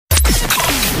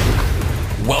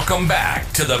Welcome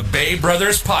back to the Bay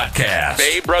Brothers Podcast.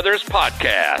 Bay Brothers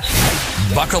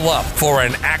Podcast. Buckle up for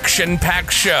an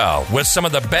action-packed show with some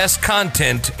of the best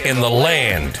content in the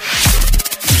land.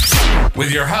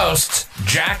 With your hosts,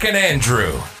 Jack and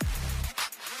Andrew.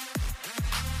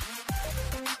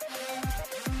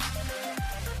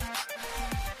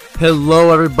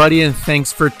 Hello, everybody, and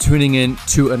thanks for tuning in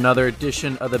to another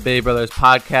edition of the Bay Brothers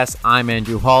Podcast. I'm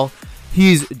Andrew Hall.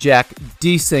 He's Jack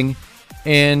Deasing,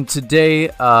 and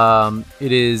today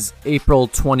it is April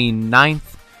 29th.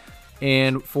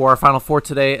 And for our Final Four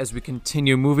today, as we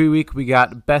continue Movie Week, we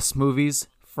got best movies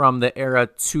from the era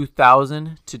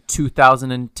 2000 to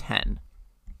 2010.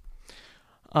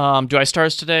 Do I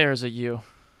start today, or is it you?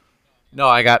 No,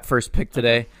 I got first pick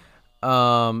today.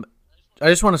 I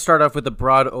just want to start off with a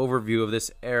broad overview of this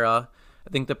era. I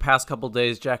think the past couple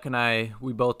days, Jack and I,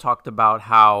 we both talked about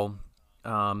how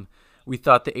we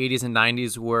thought the 80s and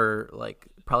 90s were like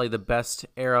probably the best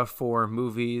era for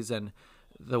movies and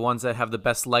the ones that have the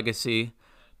best legacy.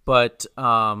 But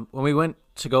when we went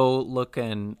to go look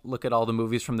at all the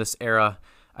movies from this era,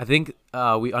 I think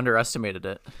we underestimated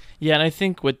it. Yeah, and I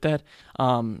think with that,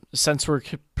 since we're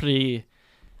pretty...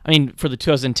 I mean, for the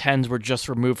 2010s, we're just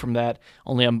removed from that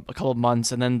only a couple of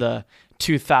months, and then the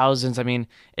 2000s. I mean,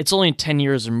 it's only 10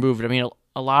 years removed. I mean,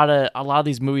 a lot of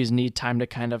these movies need time to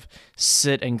kind of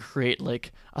sit and create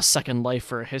like a second life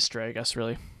for a history, I guess,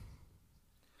 really.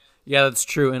 Yeah, that's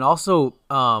true. And also,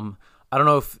 I don't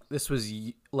know if this was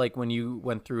like when you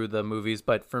went through the movies,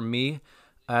 but for me,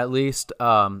 at least,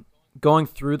 going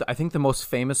through, I think the most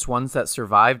famous ones that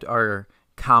survived are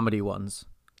comedy ones.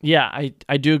 Yeah,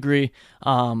 I do agree.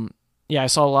 Yeah, I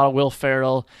saw a lot of Will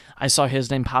Ferrell. I saw his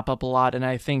name pop up a lot, and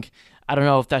I don't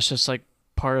know if that's just like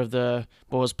part of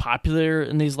what was popular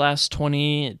in these last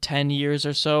 10 years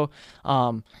or so.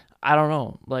 I don't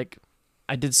know. Like,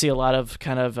 I did see a lot of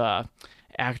kind of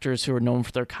actors who were known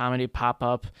for their comedy pop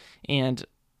up, and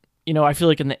I feel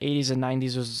like in the 80s and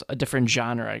 90s was a different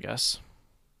genre, I guess.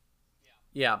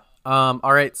 Yeah. All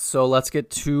right, so let's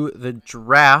get to the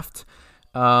draft.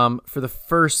 For the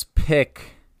first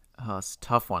pick, it's a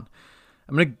tough one.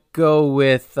 I'm gonna go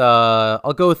with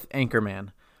I'll go with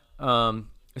Anchorman.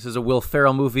 This is a Will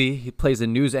Ferrell movie. He plays a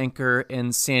news anchor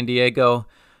in San Diego.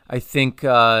 I think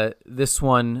this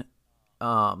one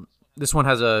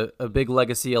has a big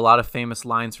legacy. A lot of famous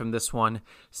lines from this one.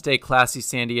 Stay classy,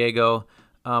 San Diego.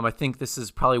 I think this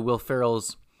is probably Will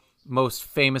Ferrell's most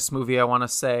famous movie, I want to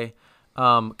say.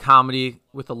 Comedy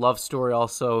with a love story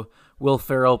also. Will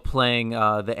Ferrell playing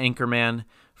the anchorman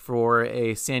for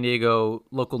a San Diego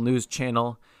local news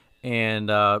channel,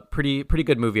 and pretty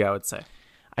good movie, I would say.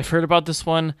 I've heard about this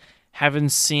one, haven't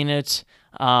seen it,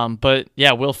 but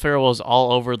yeah, Will Ferrell was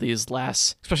all over these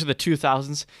especially the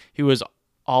 2000s. He was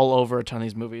all over a ton of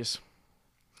these movies.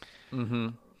 Mm-hmm.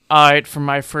 All right, for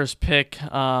my first pick,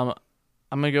 I'm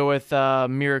gonna go with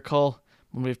Miracle.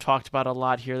 We've talked about it a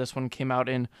lot here. This one came out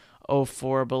in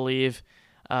 2004, I believe.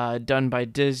 Done by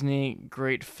Disney.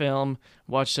 Great film.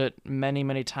 Watched it many,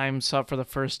 many times. Saw it for the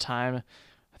first time,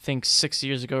 I think 6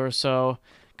 years ago or so.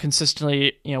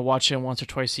 Consistently, watching it once or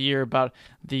twice a year about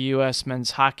the U.S.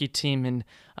 men's hockey team in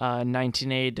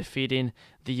 1980 defeating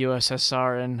the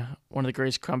USSR in one of the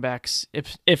greatest comebacks,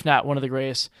 if not one of the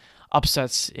greatest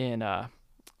upsets in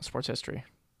sports history.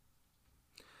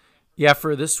 Yeah,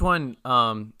 for this one,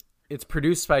 it's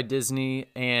produced by Disney,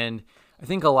 and I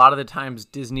think a lot of the times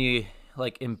Disney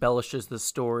like embellishes the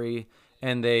story,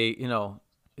 and they,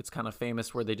 it's kind of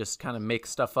famous where they just kind of make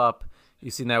stuff up.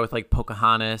 You've seen that with like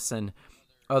Pocahontas and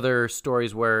other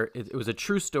stories where it was a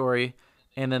true story,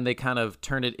 and then they kind of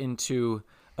turn it into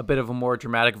a bit of a more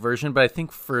dramatic version. But I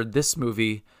think for this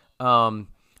movie, I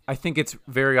think it's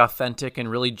very authentic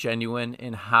and really genuine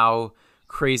in how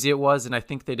crazy it was, and I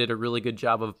think they did a really good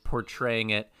job of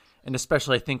portraying it. And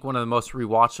especially, I think one of the most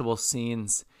rewatchable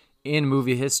scenes in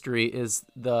movie history is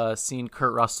the scene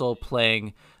Kurt Russell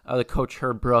playing the coach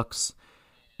Herb Brooks,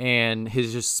 and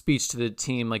his just speech to the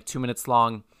team, like 2 minutes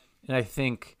long. And I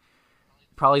think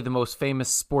probably the most famous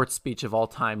sports speech of all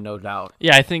time, no doubt.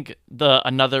 Yeah, I think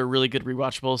another really good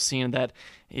rewatchable scene that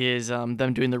is them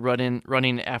doing the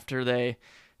running after they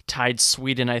tied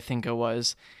Sweden, I think it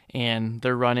was, and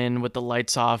they're running with the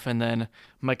lights off, and then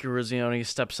Michael Eruzione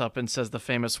steps up and says the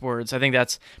famous words. I think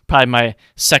that's probably my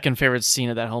second favorite scene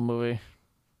of that whole movie.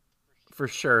 For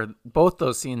sure. Both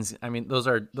those scenes, I mean, those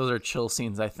are chill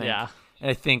scenes, I think. Yeah. And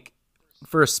I think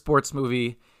for a sports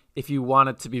movie, if you want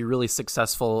it to be really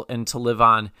successful and to live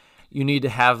on, you need to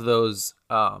have those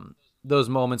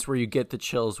moments where you get the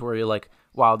chills, where you're like,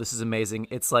 wow, this is amazing.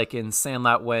 It's like in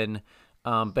Sandlot when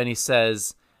Benny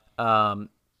says,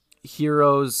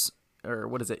 heroes or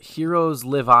what is it? Heroes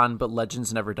live on, but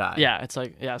legends never die. Yeah, it's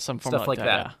like some form Stuff like that.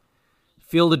 Yeah.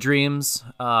 Field of Dreams.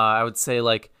 I would say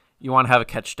like you want to have a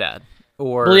catch dad,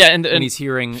 or and when he's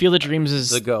hearing Field of Dreams is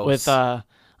the ghost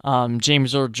with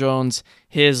James Earl Jones,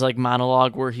 his like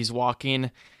monologue where he's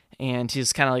walking and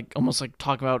he's kind of like almost like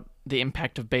talking about the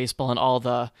impact of baseball, and all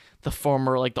the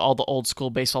former like all the old school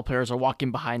baseball players are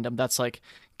walking behind him. That's like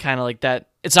kind of like that.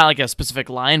 It's not like a specific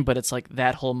line, but it's like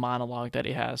that whole monologue that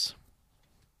he has.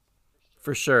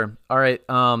 For sure. All right.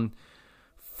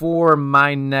 For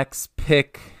my next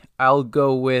pick, I'll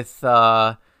go with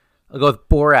Borat.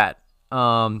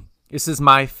 This is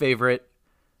my favorite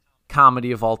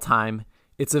comedy of all time.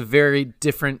 It's a very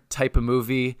different type of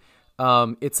movie.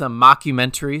 It's a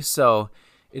mockumentary, so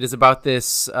it is about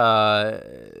this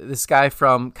guy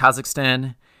from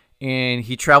Kazakhstan, and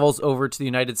he travels over to the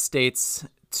United States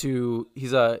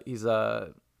he's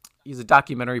a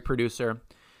documentary producer,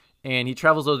 and he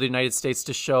travels over to the United States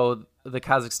to show the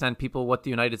Kazakhstan people what the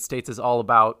United States is all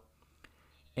about.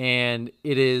 And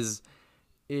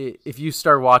if you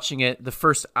start watching it, the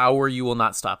first hour you will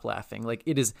not stop laughing. Like,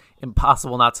 it is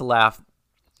impossible not to laugh.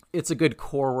 It's a good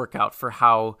core workout for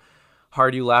how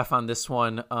hard you laugh on this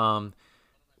one.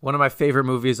 One of my favorite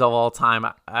movies of all time.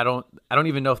 I don't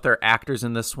even know if there are actors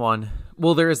in this one.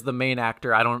 Well, there is the main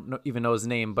actor. I don't even know his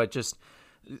name, but just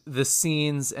the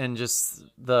scenes and just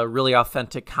the really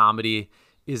authentic comedy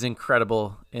is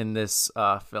incredible in this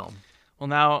film. Well,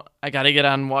 now I got to get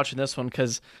on watching this one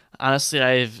because honestly,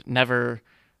 I've never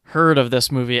heard of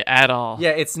this movie at all. Yeah,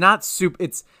 it's not super.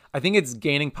 I think it's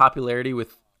gaining popularity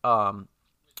with our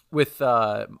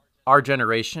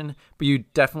generation, but you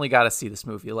definitely got to see this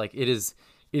movie. Like, it is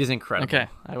incredible. Okay,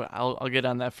 I'll get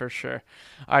on that for sure.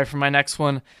 All right, for my next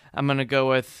one, I'm going to go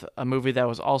with a movie that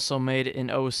was also made in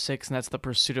 '06, and that's The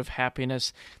Pursuit of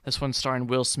Happiness. This one starring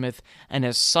Will Smith and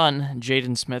his son,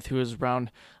 Jaden Smith, who is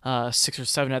around 6 or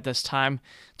 7 at this time.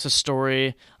 It's a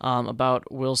story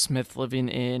about Will Smith living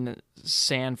in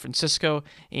San Francisco,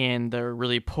 and they're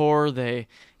really poor. They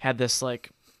had this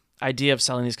idea of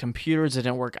selling these computers. It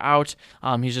didn't work out.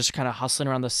 He's just kind of hustling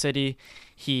around the city.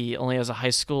 He only has a high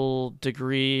school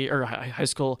degree, or high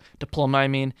school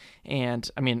diploma,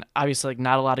 and obviously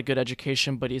not a lot of good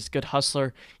education, but he's a good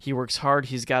hustler. He works hard.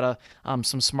 He's got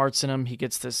some smarts in him. He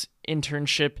gets this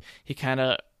internship. He kind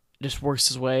of just works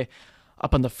his way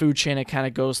up on the food chain. It kind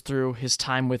of goes through his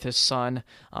time with his son,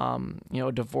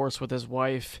 divorce with his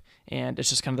wife, and it's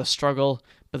just kind of the struggle,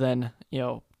 but then,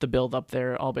 the build up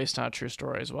there, all based on a true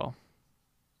story as well.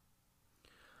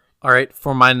 All right,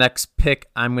 for my next pick,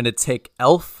 I'm going to take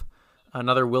Elf,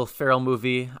 another Will Ferrell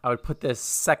movie. I would put this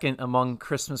second among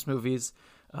Christmas movies,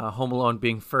 Home Alone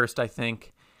being first, I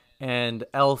think. And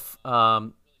Elf,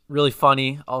 really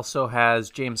funny, also has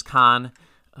James Caan,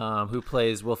 who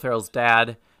plays Will Ferrell's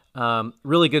dad.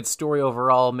 Really good story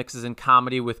overall, mixes in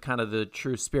comedy with kind of the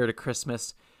true spirit of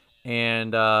Christmas.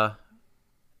 And,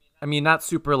 not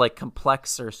super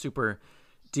complex or super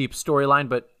deep storyline,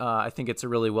 but I think it's a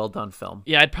really well done film.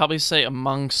 Yeah, I'd probably say if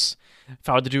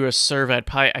I were to do a survey,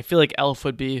 I feel like Elf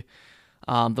would be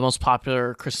the most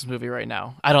popular Christmas movie right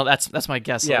now. That's my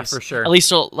guess. Yeah, for sure. At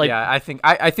least yeah, I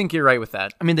think you're right with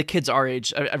that. The kids our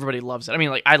age, everybody loves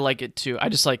it. I like it too. I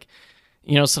just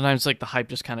sometimes the hype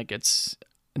just kind of gets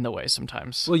in the way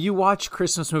sometimes. Well, you watch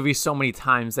Christmas movies so many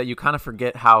times that you kind of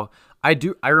forget how I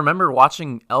remember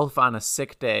watching Elf on a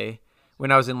sick day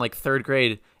when I was in 3rd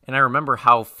grade, and I remember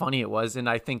how funny it was. And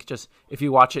I think just if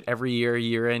you watch it every year,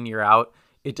 year in, year out,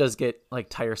 it does get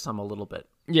tiresome a little bit.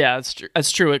 Yeah,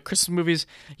 that's true. At Christmas movies,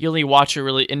 you only watch it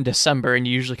really in December, and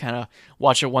you usually kind of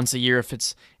watch it once a year if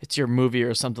it's your movie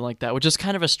or something like that, which is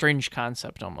kind of a strange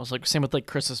concept almost. Same with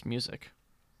Christmas music.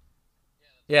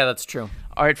 Yeah, that's true.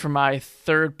 All right, for my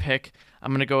third pick,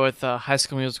 I'm going to go with High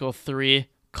School Musical 3,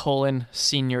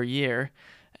 senior year.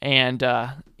 And,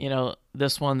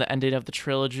 this one, the ending of the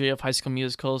trilogy of High School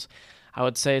Musicals, I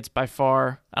would say it's by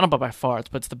far, I don't know about by far,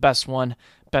 but it's the best one,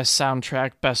 best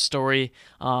soundtrack, best story.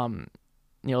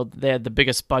 They had the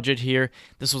biggest budget here.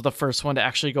 This was the first one to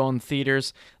actually go in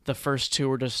theaters. The first 2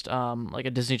 were just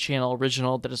a Disney Channel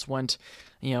original that just went,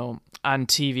 on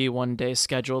TV one day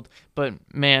scheduled. But,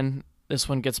 man, this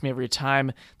one gets me every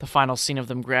time. The final scene of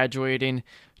them graduating,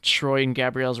 Troy and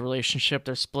Gabrielle's relationship,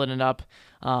 they're splitting up.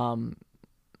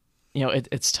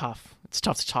 It's tough. It's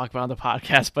tough to talk about on the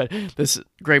podcast, but this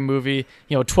great movie,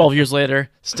 12 years later,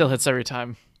 still hits every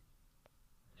time.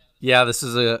 Yeah, this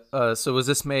is so was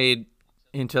this made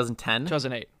in 2010?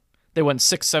 2008. They went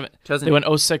 6, 7. They went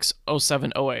 06,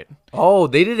 07, 08. Oh,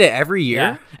 they did it every year?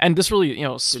 Yeah. And this really,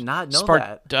 did not know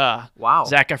sparked that. Wow.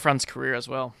 Zac Efron's career as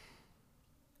well.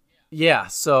 Yeah,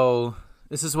 so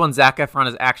This is one Zac Efron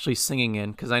is actually singing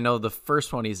in, because I know the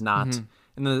first one he's not,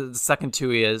 and the second two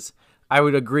he is. I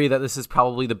would agree that this is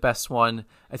probably the best one.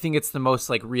 I think it's the most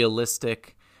like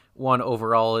realistic one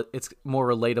overall. It's more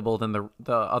relatable than the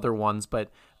other ones,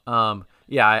 but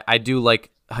yeah, I do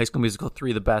like High School Musical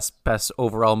 3 the best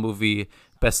overall movie,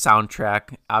 best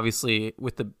soundtrack. Obviously,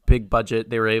 with the big budget,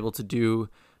 they were able to do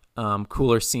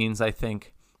cooler scenes, I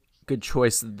think. Good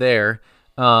choice there.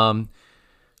 All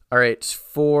right,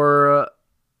 for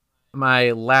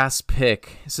my last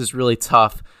pick, this is really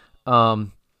tough.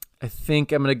 I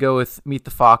think I'm going to go with Meet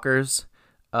the Fockers.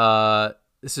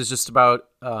 This is just about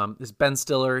this Ben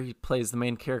Stiller. He plays the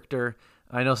main character.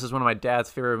 I know this is one of my dad's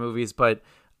favorite movies, but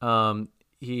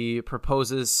he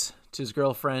proposes to his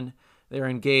girlfriend. They're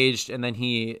engaged, and then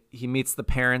he meets the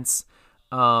parents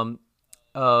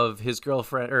of his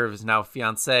girlfriend, or his now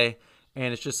fiance,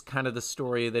 and it's just kind of the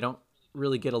story. They don't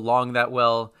really get along that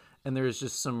well, and there's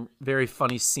just some very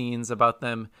funny scenes about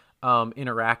them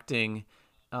interacting.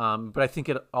 But I think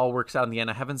it all works out in the end.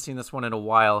 I haven't seen this one in a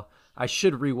while. I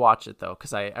should rewatch it, though,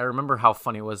 because I remember how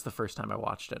funny it was the first time I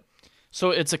watched it.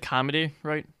 So it's a comedy,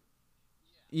 right?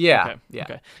 Yeah. Okay. Yeah.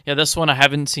 Okay. Yeah, this one I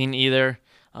haven't seen either.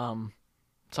 So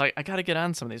I got to get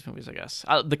on some of these movies, I guess.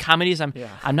 The comedies, I'm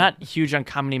not huge on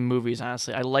comedy movies,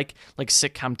 honestly. I like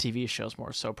sitcom TV shows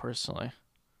more so, personally.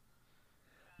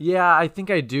 Yeah, I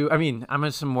think I do. I mean, I'm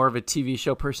just more of a TV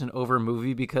show person over a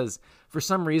movie, because for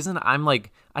some reason I'm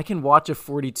like, I can watch a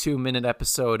 42-minute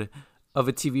episode of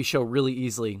a TV show really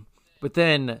easily. But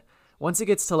then once it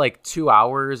gets to like 2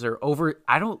 hours or over,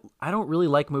 I don't really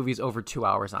like movies over 2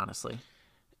 hours, honestly.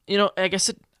 You know, I guess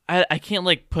I can't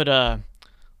like put a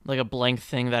blank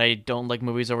thing that I don't like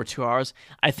movies over 2 hours.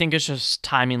 I think it's just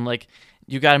timing. Like,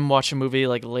 you got to watch a movie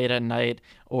like late at night,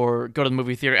 or go to the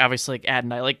movie theater obviously like at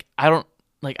night. Like,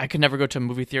 I could never go to a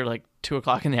movie theater like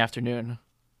 2:00 in the afternoon.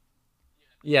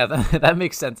 Yeah, that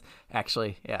makes sense,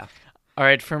 actually. Yeah. All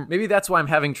right, maybe that's why I'm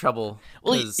having trouble.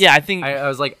 Well, yeah, I think I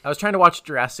was trying to watch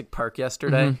Jurassic Park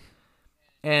yesterday,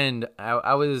 and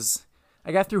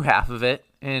I got through half of it,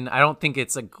 and I don't think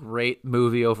it's a great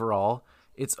movie overall.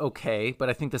 It's okay, but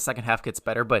I think the second half gets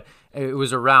better. But it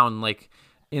was around like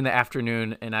in the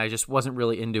afternoon, and I just wasn't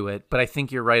really into it. But I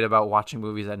think you're right about watching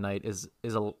movies at night is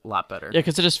a lot better. Yeah,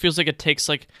 because it just feels like it takes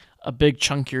like a big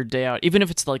chunk of your day out. Even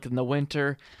if it's like in the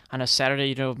winter on a Saturday,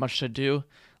 you don't have much to do.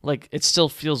 Like, it still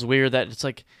feels weird that it's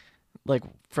like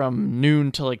from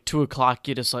noon to like 2:00,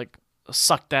 you just like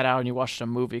suck that out and you watch a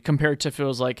movie. Compared to if it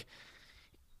was like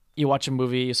you watch a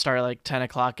movie, you start at like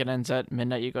 10:00, it ends at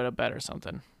midnight, you go to bed or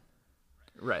something.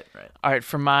 Right. All right,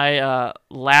 for my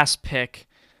last pick,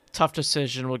 tough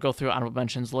decision. We'll go through honorable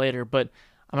mentions later, but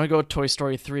I'm going to go with Toy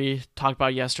Story 3, talked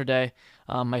about yesterday.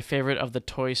 My favorite of the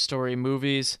Toy Story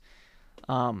movies.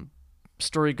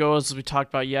 Story goes, as we talked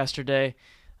about yesterday,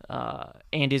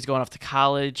 Andy's going off to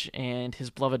college, and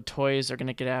his beloved toys are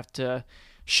going to have to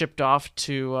shipped off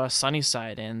to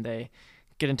Sunnyside, and they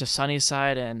get into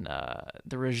Sunnyside, and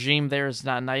the regime there is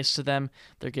not nice to them.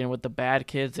 They're getting with the bad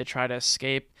kids. They try to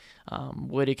escape.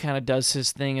 Woody kind of does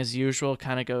his thing as usual,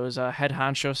 kind of goes head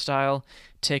honcho style,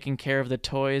 taking care of the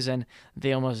toys, and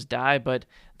they almost die, but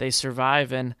they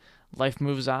survive, and life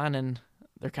moves on, and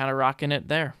they're kind of rocking it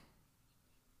there.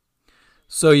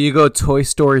 So you go Toy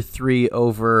Story 3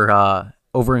 over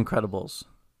Incredibles?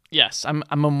 Yes, I'm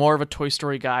a more of a Toy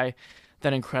Story guy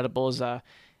than Incredibles. I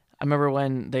remember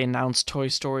when they announced Toy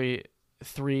Story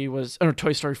 4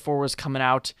 was coming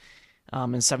out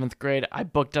in 7th grade. I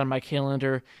booked on my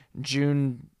calendar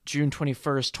June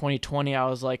 21st, 2020. I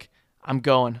was like, I'm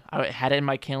going. I had it in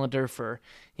my calendar for,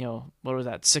 what was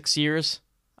that, 6 years?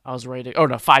 I was ready to. Oh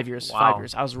no, 5 years. Wow. 5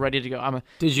 years. I was ready to go. I'm a.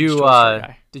 Did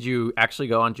you actually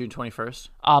go on June 21st?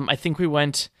 I think we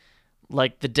went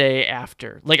like the day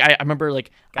after. Like I remember like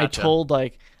Gotcha.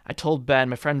 I told Ben,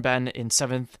 my friend Ben, in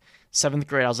seventh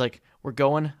grade. I was like, we're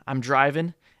going. I'm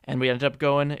driving, and we ended up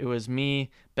going. It was me,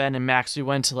 Ben, and Max. We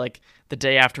went to like the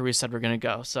day after we said we're gonna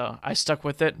go. So I stuck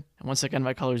with it. And once again,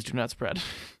 my colors do not spread.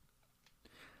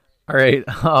 All right.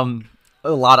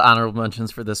 A lot of honorable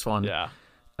mentions for this one. Yeah.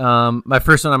 My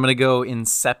first one, I'm going to go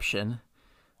Inception.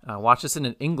 Watch this in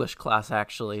an English class,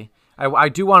 actually. I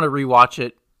do want to rewatch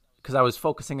it because I was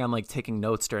focusing on like taking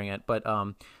notes during it. But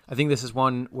I think this is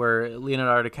one where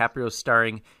Leonardo DiCaprio is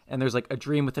starring, and there's like a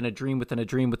dream within a dream within a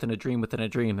dream within a dream within a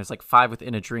dream. There's like 5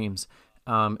 within a dreams,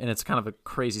 and it's kind of a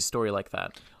crazy story like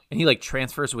that. And he like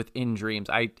transfers within dreams.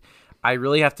 I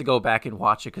really have to go back and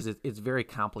watch it because it's very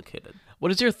complicated. What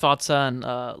is your thoughts on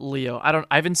Leo? I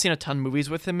haven't seen a ton of movies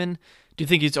with him in. Do you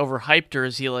think he's overhyped, or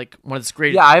is he like one of the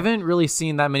great? Yeah, I haven't really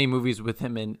seen that many movies with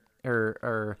him in.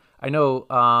 Or I know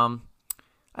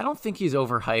I don't think he's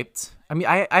overhyped. I mean,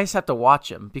 I just have to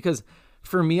watch him because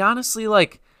for me, honestly,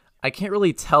 like I can't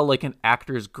really tell like an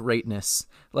actor's greatness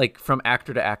like from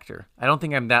actor to actor. I don't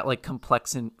think I'm that like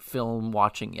complex in film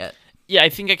watching yet. Yeah, I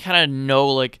think I kind of know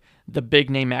like the big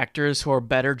name actors who are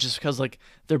better just because like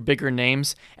they're bigger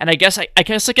names, and I guess I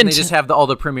can. They just have all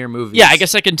the premiere movies. Yeah, I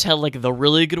guess I can tell like the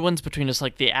really good ones between just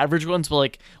like the average ones, but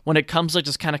like when it comes like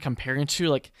just kind of comparing to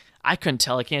like I couldn't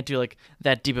tell. I can't do like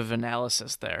that deep of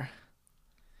analysis there.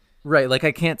 Right, like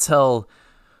I can't tell.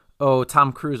 Oh,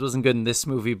 Tom Cruise wasn't good in this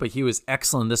movie, but he was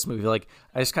excellent in this movie. Like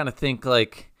I just kind of think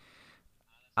like,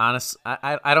 honest,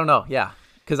 I don't know. Yeah.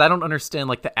 Because I don't understand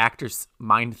like the actor's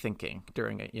mind thinking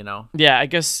during it, you know? Yeah, I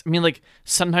guess. I mean, like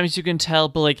sometimes you can tell,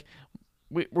 but like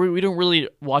we don't really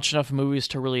watch enough movies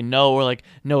to really know or like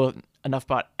know enough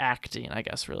about acting. I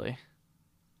guess really.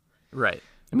 Right.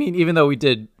 I mean, even though we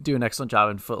did do an excellent job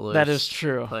in Footloose. That is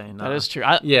true. That is true.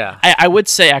 I would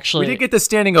say actually we did get the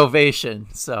standing ovation.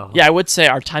 So yeah, I would say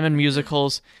our time in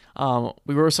musicals.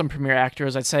 We were some premiere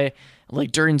actors. I'd say.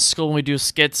 Like during school when we do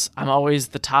skits, I'm always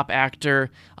the top actor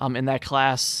in that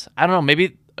class. I don't know,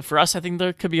 maybe for us, I think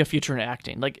there could be a future in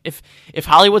acting. Like if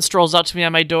Hollywood strolls up to me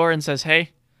at my door and says,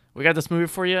 "Hey, we got this movie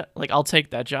for you," like I'll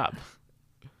take that job.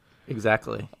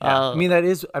 Exactly. Yeah. I mean,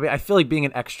 I feel like being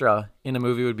an extra in a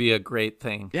movie would be a great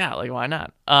thing. Yeah, like why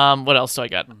not? What else do I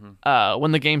got?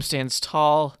 When the Game Stands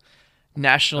Tall,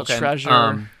 National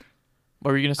Treasure.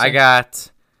 What were you gonna say?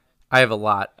 I have a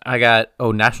lot. I got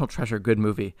National Treasure, good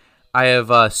movie. I have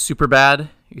Superbad.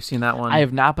 You seen that one? I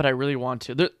have not, but I really want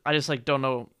to. I just like don't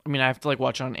know. I mean, I have to like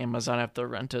watch it on Amazon. I have to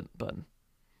rent it, but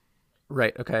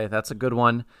right. Okay, that's a good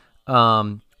one.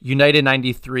 United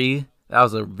 93. That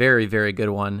was a very, very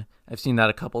good one. I've seen that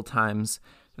a couple times.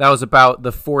 That was about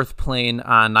the fourth plane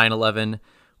on 9/11,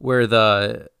 where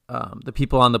the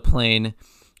people on the plane,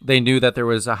 they knew that there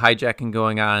was a hijacking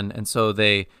going on, and so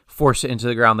they forced it into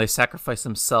the ground. They sacrificed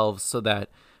themselves so that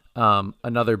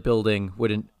another building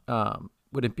wouldn't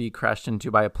be crashed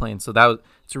into by a plane. So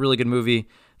it's a really good movie.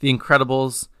 The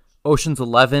Incredibles, Ocean's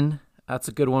 11. That's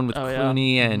a good one with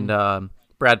Clooney and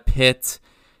Brad Pitt.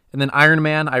 And then Iron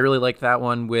Man. I really like that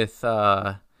one with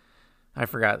I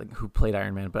forgot who played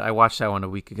Iron Man, but I watched that one a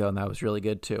week ago and that was really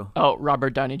good too. Oh, Robert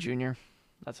Downey Jr.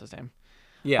 That's his name.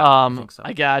 Yeah, I think so.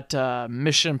 I got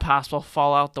Mission Impossible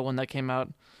Fallout, the one that came out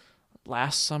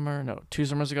last summer. No, 2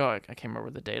 summers ago. I can't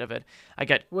remember the date of it. I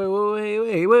got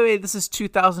wait. This is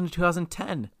 2000 to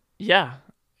 2010. Yeah,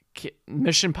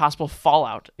 Mission Impossible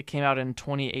Fallout. It came out in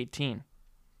 2018.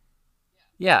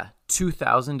 Yeah,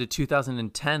 2000 to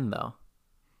 2010 though.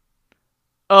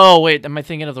 Oh wait, am I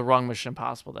thinking of the wrong Mission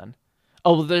Impossible then?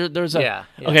 Oh, there's a yeah.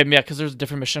 Okay, yeah, because there's a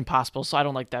different Mission Impossible, so I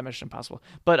don't like that Mission Impossible.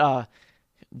 But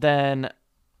then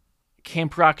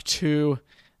Camp Rock 2.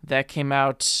 That came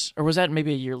out, or was that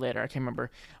maybe a year later? I can't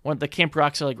remember. When the Camp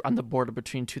Rocks are like on the border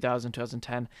between 2000 and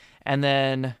 2010, and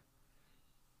then,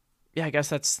 yeah, I guess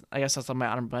that's on my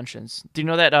honorable mentions. Do you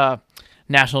know that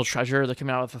National Treasure? They're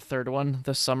coming out with a third one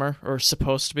this summer, or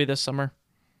supposed to be this summer.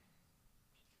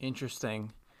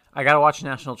 Interesting. I gotta watch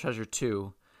National Treasure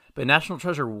 2, but National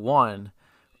Treasure 1,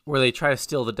 where they try to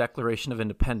steal the Declaration of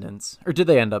Independence, or did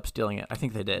they end up stealing it? I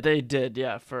think they did. They did,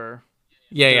 yeah.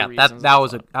 Yeah. That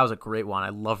was a great one. I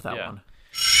love that one.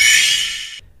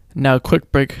 Now, a quick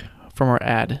break from our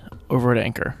ad over at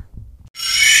Anchor.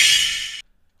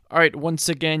 All right, once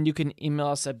again, you can email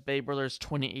us at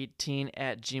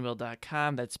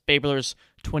babebrothers2018@gmail.com. That's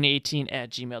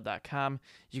babebrothers2018@gmail.com.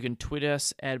 You can tweet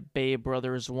us at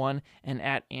babebrothers1 and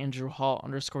at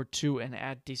AndrewHall_2 and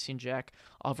at DCandJack.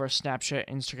 All of our Snapchat,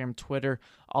 Instagram, Twitter,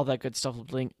 all that good stuff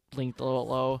linked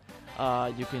below.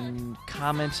 You can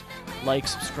comment, like,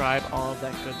 subscribe, all of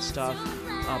that good stuff.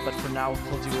 But for now, we'll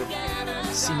close you with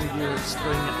Senior Year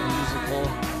Spring Musical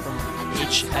from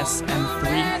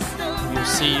HSM3. We'll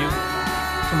see you.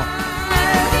 Come on.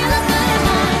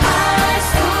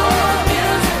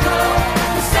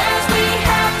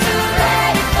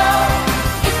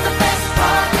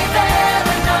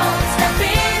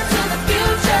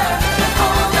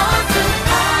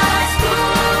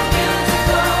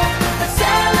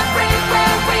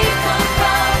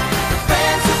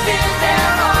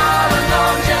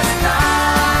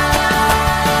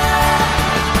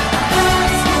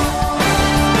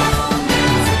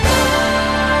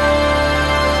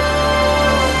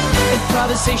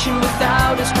 Conversation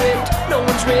without a script, no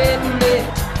one's written it,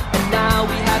 and now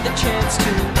we have the chance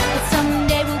to.